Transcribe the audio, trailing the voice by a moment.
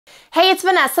Hey, it's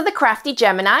Vanessa, the Crafty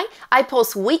Gemini. I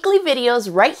post weekly videos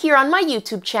right here on my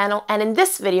YouTube channel, and in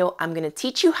this video, I'm going to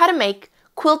teach you how to make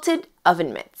quilted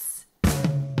oven mitts.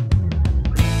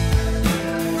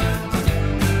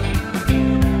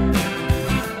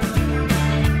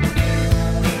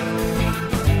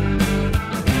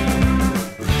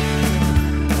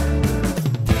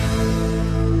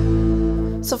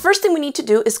 So first thing we need to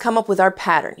do is come up with our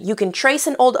pattern. You can trace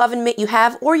an old oven mitt you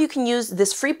have, or you can use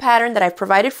this free pattern that I've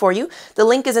provided for you. The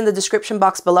link is in the description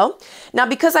box below. Now,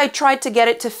 because I tried to get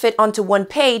it to fit onto one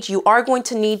page, you are going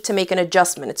to need to make an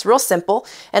adjustment. It's real simple,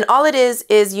 and all it is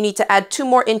you need to add 2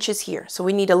 more inches here. So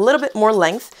we need a little bit more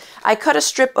length. I cut a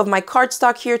strip of my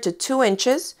cardstock here to 2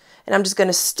 inches, and I'm just going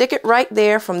to stick it right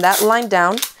there from that line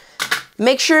down.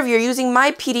 Make sure if you're using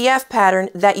my PDF pattern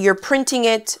that you're printing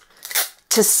it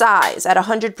to size at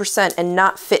 100% and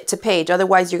not fit to page.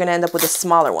 Otherwise, you're going to end up with a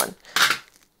smaller one.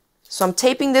 So I'm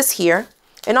taping this here,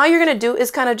 and all you're going to do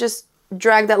is kind of just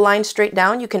drag that line straight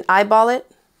down. You can eyeball it.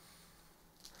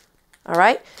 All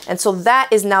right, and so that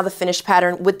is now the finished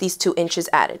pattern with these 2 inches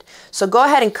added. So go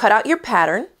ahead and cut out your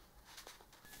pattern.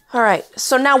 All right,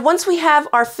 so now once we have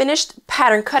our finished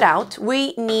pattern cut out,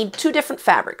 we need 2 different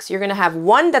fabrics. You're going to have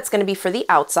one that's going to be for the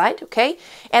outside, okay,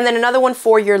 and then another one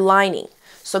for your lining.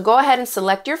 So go ahead and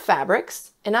select your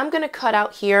fabrics, and I'm going to cut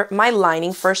out here my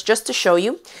lining first just to show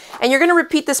you. And you're going to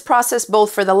repeat this process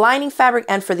both for the lining fabric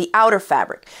and for the outer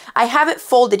fabric. I have it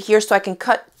folded here so I can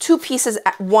cut 2 pieces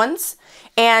at once.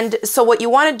 And so what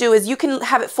you want to do is you can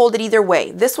have it folded either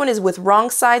way. This one is with wrong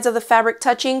sides of the fabric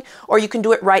touching, or you can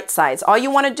do it right sides. All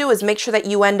you want to do is make sure that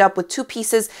you end up with 2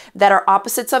 pieces that are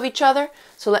opposites of each other.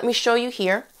 So let me show you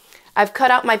here. I've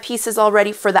cut out my pieces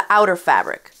already for the outer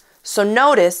fabric. So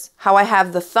notice how I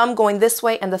have the thumb going this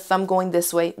way and the thumb going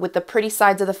this way with the pretty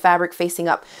sides of the fabric facing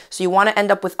up. So you want to end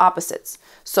up with opposites.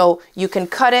 So you can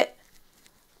cut it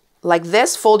like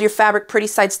this, fold your fabric pretty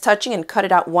sides touching and cut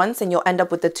it out once, and you'll end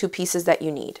up with the 2 pieces that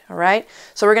you need. All right.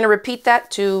 So we're going to repeat that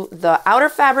to the outer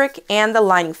fabric and the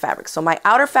lining fabric. So my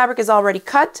outer fabric is already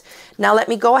cut. Now let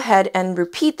me go ahead and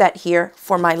repeat that here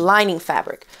for my lining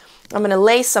fabric. I'm going to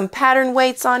lay some pattern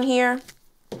weights on here.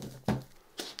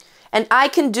 And I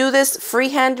can do this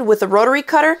freehand with a rotary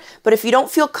cutter, but if you don't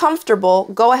feel comfortable,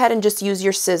 go ahead and just use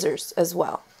your scissors as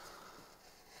well.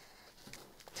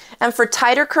 And for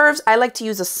tighter curves, I like to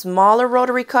use a smaller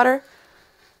rotary cutter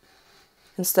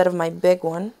instead of my big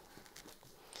one.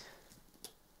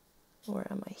 Where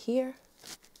am I here?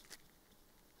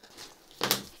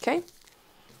 Okay.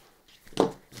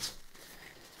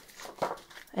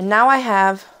 And now I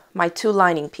have my 2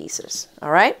 lining pieces,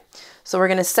 all right? So we're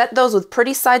going to set those with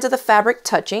pretty sides of the fabric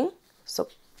touching, so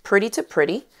pretty to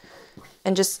pretty,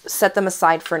 and just set them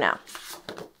aside for now.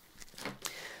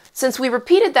 Since we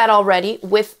repeated that already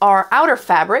with our outer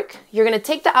fabric, you're going to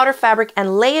take the outer fabric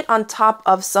and lay it on top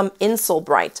of some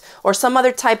insul-brite or some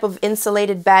other type of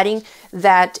insulated batting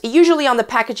that usually on the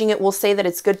packaging it will say that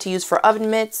it's good to use for oven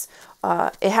mitts.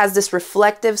 It has this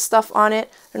reflective stuff on it.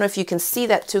 I don't know if you can see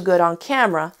that too good on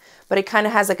camera, but it kind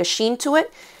of has like a sheen to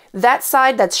it. That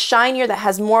side that's shinier, that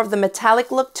has more of the metallic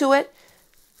look to it,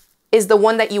 is the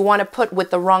one that you want to put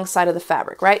with the wrong side of the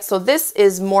fabric, right? So this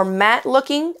is more matte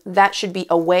looking. That should be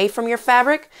away from your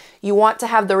fabric. You want to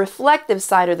have the reflective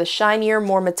side, or the shinier,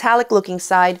 more metallic looking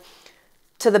side,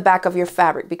 to the back of your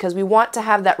fabric, because we want to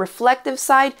have that reflective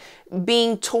side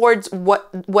being towards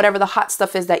whatever the hot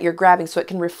stuff is that you're grabbing, so it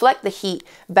can reflect the heat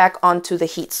back onto the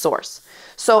heat source.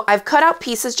 So I've cut out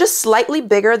pieces just slightly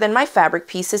bigger than my fabric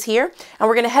pieces here, and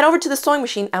we're going to head over to the sewing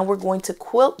machine and we're going to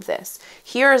quilt this.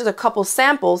 Here's a couple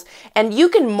samples, and you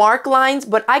can mark lines,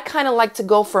 but I kind of like to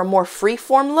go for a more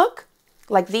free-form look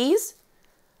like these.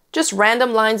 Just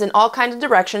random lines in all kinds of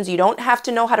directions. You don't have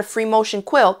to know how to free motion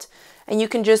quilt, and you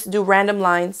can just do random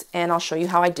lines, and I'll show you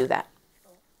how I do that.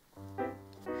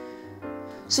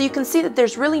 So you can see that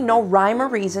there's really no rhyme or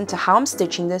reason to how I'm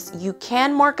stitching this. You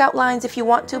can mark out lines if you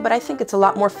want to, but I think it's a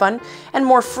lot more fun and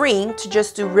more freeing to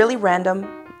just do really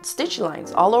random stitch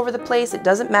lines all over the place. It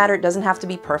doesn't matter. It doesn't have to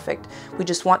be perfect. We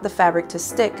just want the fabric to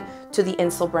stick to the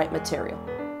insul-brite material.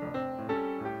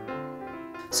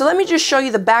 So let me just show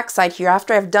you the back side here.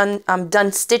 After I'm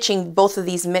done stitching both of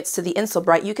these mitts to the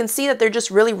insul-brite, you can see that they're just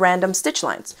really random stitch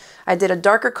lines. I did a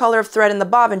darker color of thread in the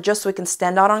bobbin just so it can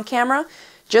stand out on camera.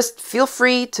 Just feel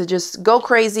free to just go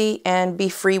crazy and be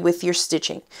free with your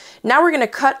stitching. Now we're going to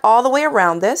cut all the way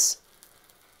around this.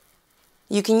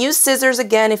 You can use scissors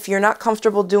again if you're not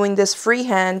comfortable doing this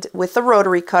freehand with a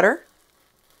rotary cutter.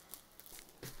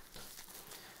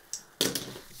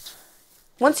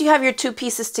 Once you have your 2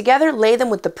 pieces together, lay them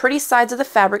with the pretty sides of the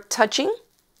fabric touching.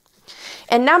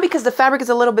 And now because the fabric is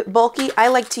a little bit bulky, I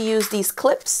like to use these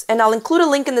clips, and I'll include a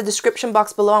link in the description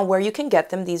box below on where you can get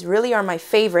them. These really are my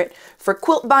favorite for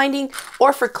quilt binding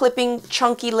or for clipping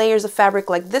chunky layers of fabric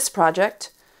like this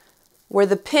project, where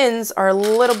the pins are a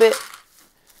little bit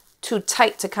too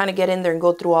tight to kind of get in there and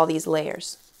go through all these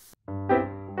layers.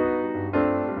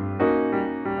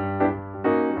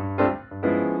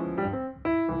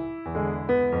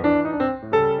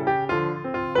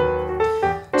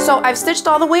 So I've stitched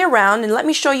all the way around, and let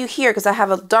me show you here because I have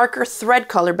a darker thread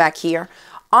color back here.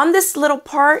 On this little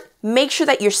part, make sure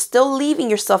that you're still leaving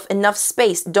yourself enough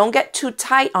space. Don't get too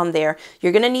tight on there.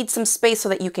 You're gonna need some space so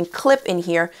that you can clip in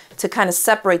here to kind of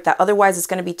separate that. Otherwise, it's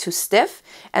gonna be too stiff.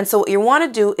 And so what you wanna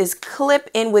do is clip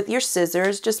in with your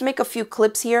scissors. Just make a few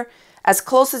clips here, as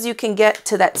close as you can get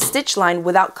to that stitch line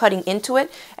without cutting into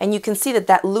it. And you can see that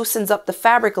that loosens up the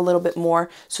fabric a little bit more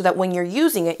so that when you're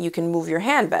using it, you can move your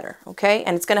hand better, okay?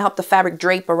 And it's gonna help the fabric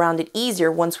drape around it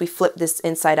easier once we flip this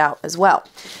inside out as well.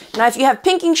 Now, if you have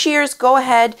pinking shears, go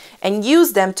ahead and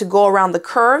use them to go around the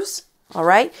curves, all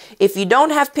right? If you don't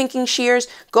have pinking shears,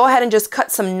 go ahead and just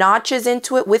cut some notches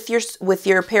into it with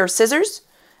your pair of scissors,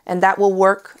 and that will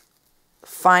work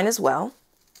fine as well.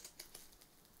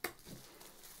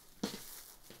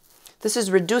 This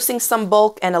is reducing some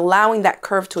bulk and allowing that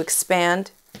curve to expand.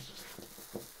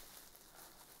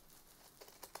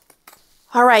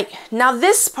 All right, now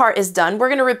this part is done. We're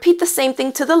gonna repeat the same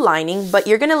thing to the lining, but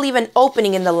you're gonna leave an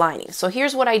opening in the lining. So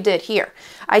here's what I did here.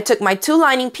 I took my 2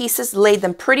 lining pieces, laid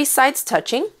them pretty sides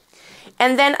touching,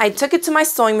 and then I took it to my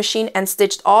sewing machine and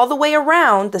stitched all the way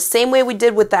around the same way we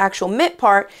did with the actual mitt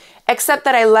part, except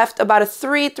that I left about a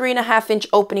 3.5 inch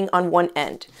opening on one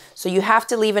end. So you have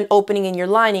to leave an opening in your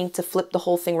lining to flip the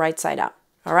whole thing right side out,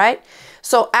 all right?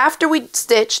 So after we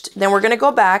stitched, then we're gonna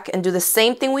go back and do the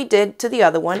same thing we did to the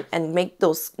other one and make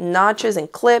those notches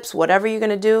and clips, whatever you're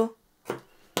gonna do.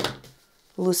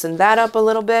 Loosen that up a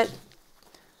little bit.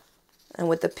 And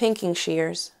with the pinking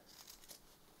shears.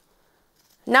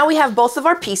 Now we have both of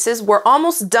our pieces. We're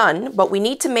almost done, but we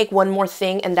need to make one more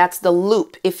thing, and that's the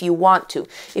loop if you want to.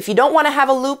 If you don't want to have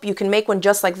a loop, you can make one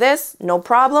just like this, no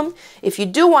problem. If you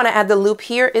do want to add the loop,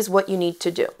 here is what you need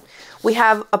to do. We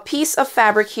have a piece of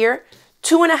fabric here,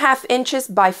 2.5 inches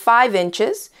by 5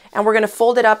 inches, and we're going to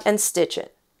fold it up and stitch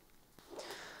it.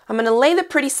 I'm going to lay the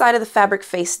pretty side of the fabric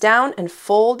face down and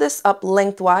fold this up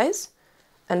lengthwise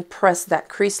and press that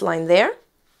crease line there.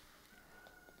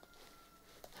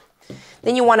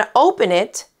 Then you want to open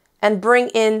it and bring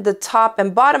in the top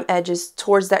and bottom edges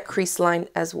towards that crease line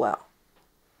as well.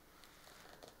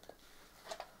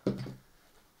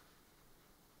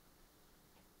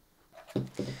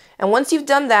 And once you've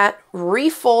done that,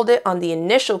 refold it on the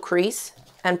initial crease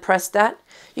and press that.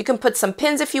 You can put some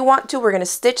pins if you want to. We're going to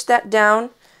stitch that down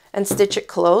and stitch it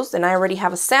closed. And I already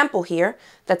have a sample here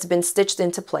that's been stitched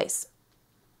into place.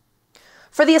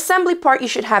 For the assembly part, you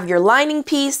should have your lining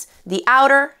piece, the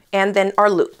outer, and then our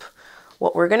loop.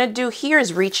 What we're gonna do here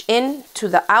is reach in to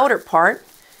the outer part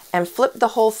and flip the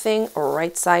whole thing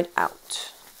right side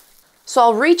out. So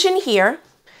I'll reach in here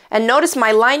and notice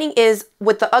my lining is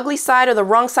with the ugly side or the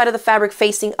wrong side of the fabric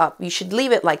facing up. You should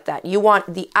leave it like that. You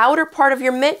want the outer part of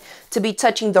your mitt to be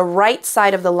touching the right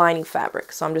side of the lining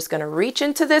fabric. So I'm just gonna reach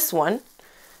into this one. It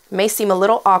may seem a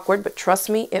little awkward, but trust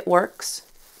me, it works.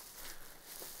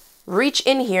 Reach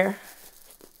in here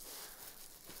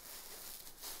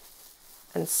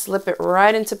and slip it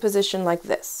right into position like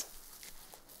this.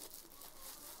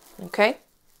 Okay?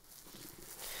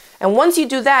 And once you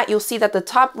do that, you'll see that the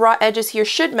top raw edges here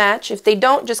should match. If they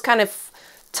don't, just kind of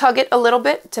tug it a little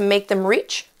bit to make them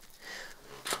reach.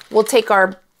 We'll take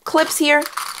our clips here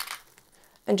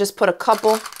and just put a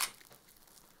couple.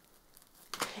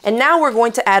 And now we're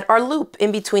going to add our loop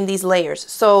in between these layers.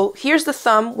 So here's the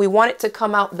thumb. We want it to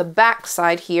come out the back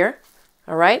side here,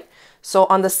 all right? So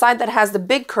on the side that has the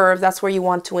big curve, that's where you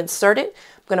want to insert it.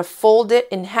 I'm going to fold it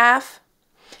in half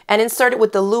and insert it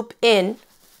with the loop in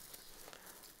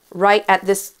right at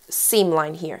this seam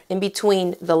line here, in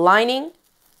between the lining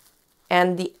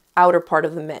and the outer part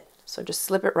of the mitt. So just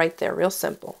slip it right there, real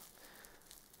simple.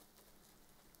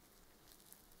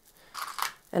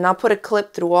 And I'll put a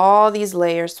clip through all these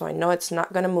layers so I know it's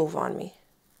not going to move on me.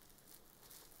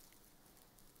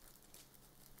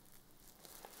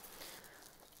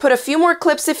 Put a few more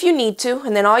clips if you need to,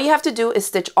 and then all you have to do is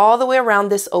stitch all the way around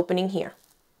this opening here.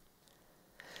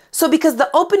 So because the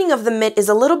opening of the mitt is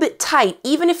a little bit tight,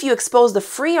 even if you expose the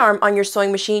free arm on your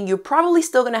sewing machine, you're probably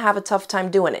still going to have a tough time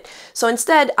doing it. So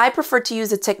instead, I prefer to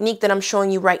use a technique that I'm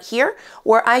showing you right here,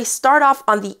 where I start off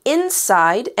on the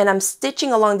inside and I'm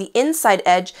stitching along the inside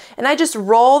edge, and I just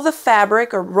roll the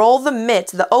fabric or roll the mitt,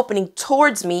 the opening,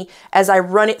 towards me as I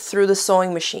run it through the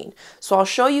sewing machine. So I'll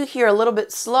show you here a little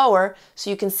bit slower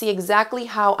so you can see exactly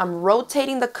how I'm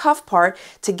rotating the cuff part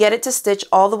to get it to stitch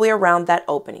all the way around that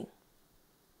opening.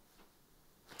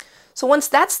 So once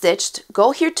that's stitched, go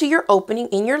here to your opening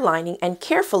in your lining and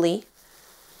carefully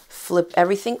flip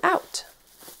everything out.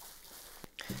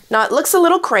 Now it looks a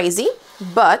little crazy,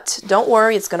 but don't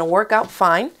worry, it's going to work out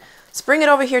fine. Let's bring it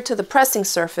over here to the pressing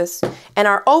surface, and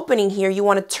our opening here, you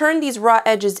want to turn these raw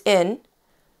edges in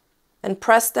and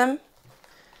press them.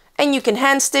 And you can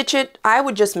hand stitch it. I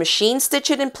would just machine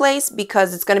stitch it in place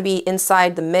because it's going to be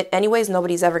inside the mitt anyways.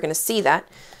 Nobody's ever going to see that.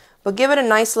 But give it a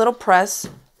nice little press.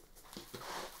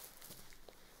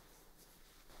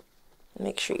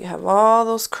 Make sure you have all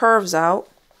those curves out.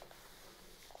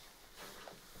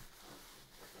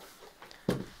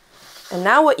 And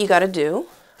now what you got to do,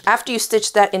 after you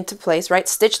stitch that into place, right?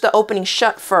 Stitch the opening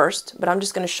shut first, but I'm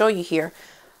just going to show you here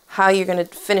how you're going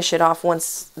to finish it off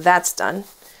once that's done.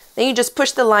 Then you just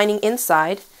push the lining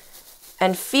inside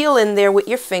and feel in there with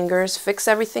your fingers, fix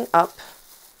everything up.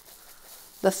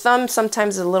 The thumb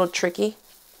sometimes is a little tricky.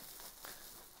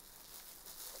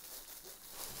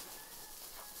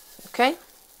 Okay?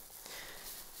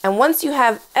 And once you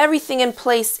have everything in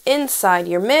place inside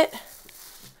your mitt,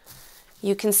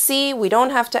 you can see we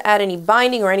don't have to add any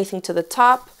binding or anything to the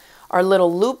top. Our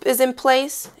little loop is in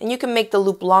place, and you can make the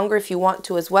loop longer if you want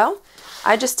to as well.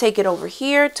 I just take it over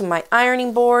here to my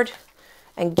ironing board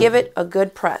and give it a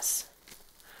good press.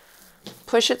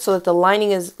 Push it so that the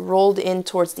lining is rolled in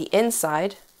towards the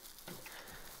inside.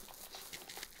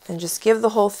 And just give the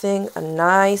whole thing a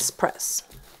nice press.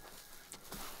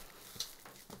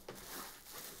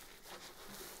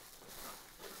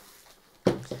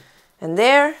 And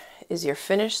there is your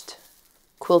finished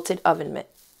quilted oven mitt.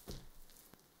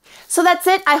 So that's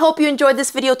it. I hope you enjoyed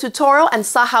this video tutorial and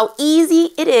saw how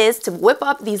easy it is to whip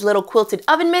up these little quilted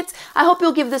oven mitts. I hope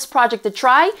you'll give this project a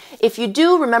try. If you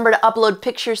do, remember to upload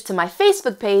pictures to my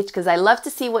Facebook page because I love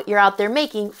to see what you're out there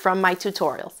making from my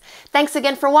tutorials. Thanks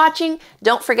again for watching.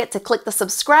 Don't forget to click the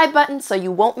subscribe button so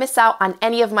you won't miss out on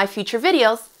any of my future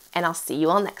videos, and I'll see you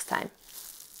all next time.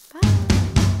 Bye.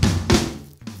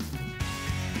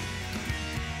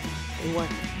 It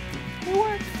worked. It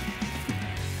worked.